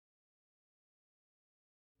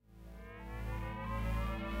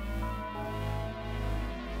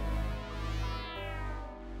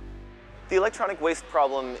The electronic waste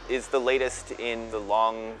problem is the latest in the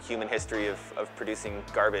long human history of producing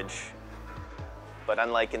garbage. But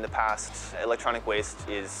unlike in the past, electronic waste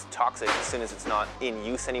is toxic as soon as it's not in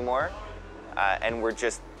use anymore. And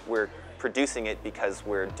we're producing it because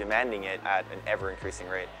we're demanding it at an ever-increasing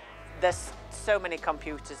rate. There's so many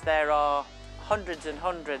computers. There are hundreds and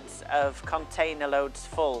hundreds of container loads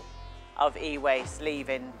full of e-waste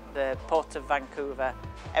leaving the port of Vancouver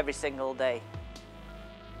every single day.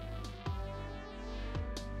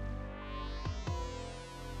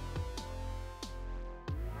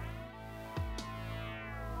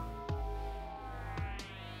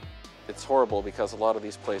 It's horrible because a lot of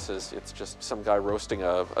these places, it's just some guy roasting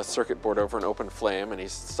a circuit board over an open flame, and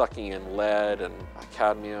he's sucking in lead and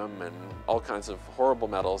cadmium and all kinds of horrible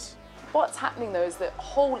metals. What's happening though is that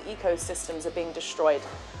whole ecosystems are being destroyed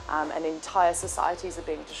and entire societies are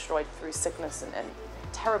being destroyed through sickness and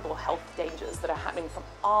terrible health dangers that are happening from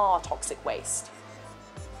our toxic waste.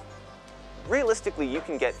 Realistically, you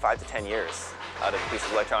can get 5 to 10 years out of a piece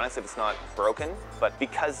of electronics if it's not broken, but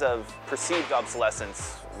because of perceived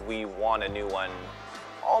obsolescence, we want a new one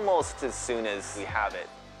almost as soon as we have it.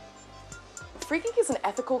 FreeGeek is an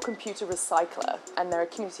ethical computer recycler, and they're a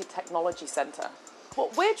community technology centre.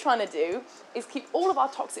 What we're trying to do is keep all of our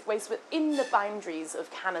toxic waste within the boundaries of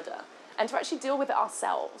Canada and to actually deal with it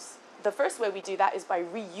ourselves. The first way we do that is by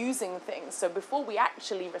reusing things. So before we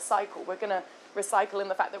actually recycle, we're going to recycle in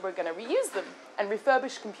the fact that we're going to reuse them and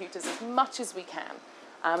refurbish computers as much as we can.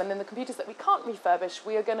 And then the computers that we can't refurbish,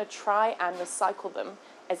 we are going to try and recycle them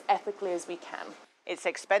as ethically as we can. It's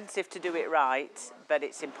expensive to do it right, but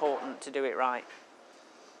it's important to do it right.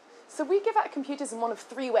 So we give out computers in one of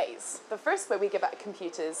 3 ways. The first way we give out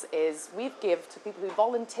computers is we give to people who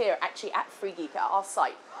volunteer actually at FreeGeek at our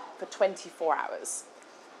site for 24 hours.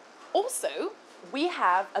 Also, we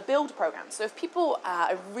have a build program. So if people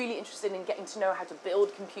are really interested in getting to know how to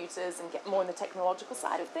build computers and get more on the technological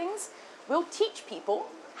side of things, we'll teach people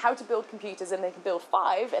how to build computers, and they can build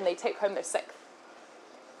 5 and they take home their 6th.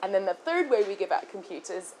 And then the third way we give out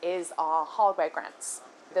computers is our hardware grants.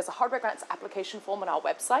 There's a hardware grants application form on our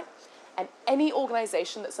website, and any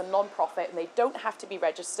organization that's a non-profit and they don't have to be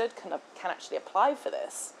registered can actually apply for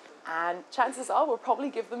this. And chances are we'll probably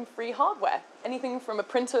give them free hardware. Anything from a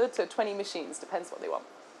printer to 20 machines, depends what they want.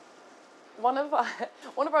 One of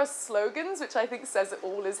our slogans, which I think says it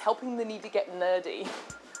all, is helping the needy get nerdy,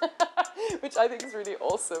 which I think is really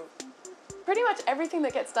awesome. Pretty much everything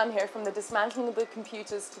that gets done here, from the dismantling of the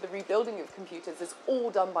computers to the rebuilding of computers, is all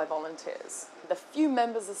done by volunteers. The few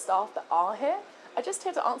members of staff that are here are just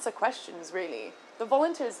here to answer questions, really. The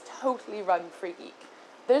volunteers totally run FreeGeek.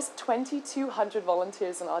 There's 2,200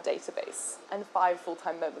 volunteers in our database and 5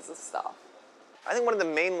 full-time members of staff. I think one of the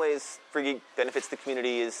main ways FreeGeek benefits the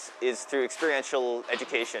community is through experiential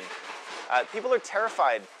education. People are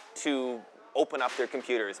terrified to open up their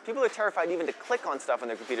computers. People are terrified even to click on stuff on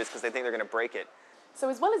their computers because they think they're going to break it. So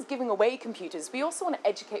as well as giving away computers, we also want to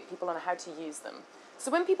educate people on how to use them.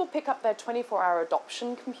 So when people pick up their 24-hour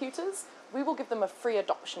adoption computers, we will give them a free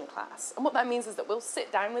adoption class. And what that means is that we'll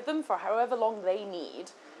sit down with them for however long they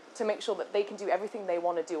need to make sure that they can do everything they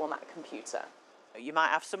want to do on that computer. You might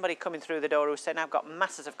have somebody coming through the door who's saying, I've got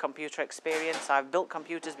masses of computer experience, I've built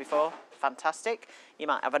computers before, fantastic. You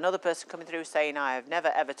might have another person coming through saying, I have never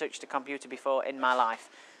ever touched a computer before in my life.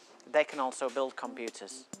 They can also build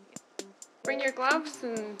computers. Bring your gloves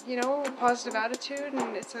and, a positive attitude,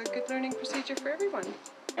 and it's a good learning procedure for everyone.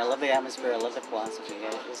 I love the atmosphere, I love the philosophy.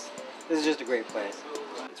 This is just a great place.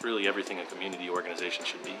 It's really everything a community organization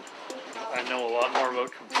should be. I know a lot more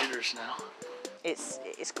about computers now.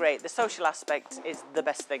 It's great. The social aspect is the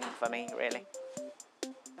best thing for me, really.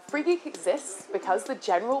 FreeGeek exists because the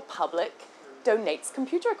general public donates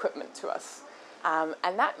computer equipment to us.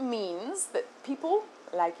 And that means that people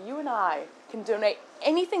like you and I can donate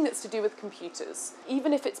anything that's to do with computers.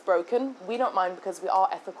 Even if it's broken, we don't mind because we are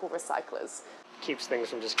ethical recyclers. Keeps things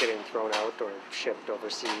from just getting thrown out or shipped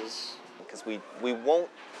overseas. Because we won't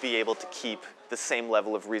be able to keep the same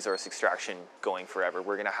level of resource extraction going forever.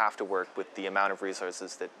 We're going to have to work with the amount of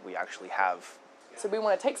resources that we actually have. So we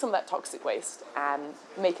want to take some of that toxic waste and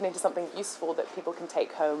make it into something useful that people can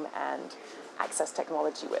take home and access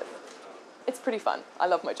technology with. It's pretty fun. I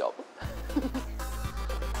love my job.